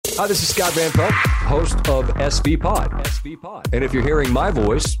Hi, this is Scott Van Pelt, host of SV Pod. And if you're hearing my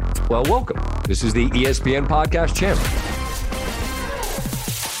voice, well, welcome. This is the ESPN Podcast Channel.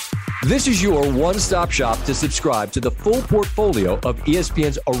 This is your one-stop shop to subscribe to the full portfolio of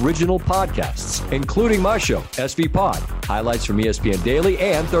ESPN's original podcasts, including my show, SV Pod, highlights from ESPN Daily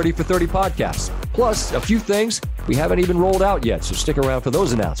and 30 for 30 podcasts, plus a few things we haven't even rolled out yet, so stick around for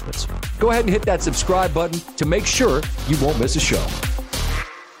those announcements. Go ahead and hit that subscribe button to make sure you won't miss a show.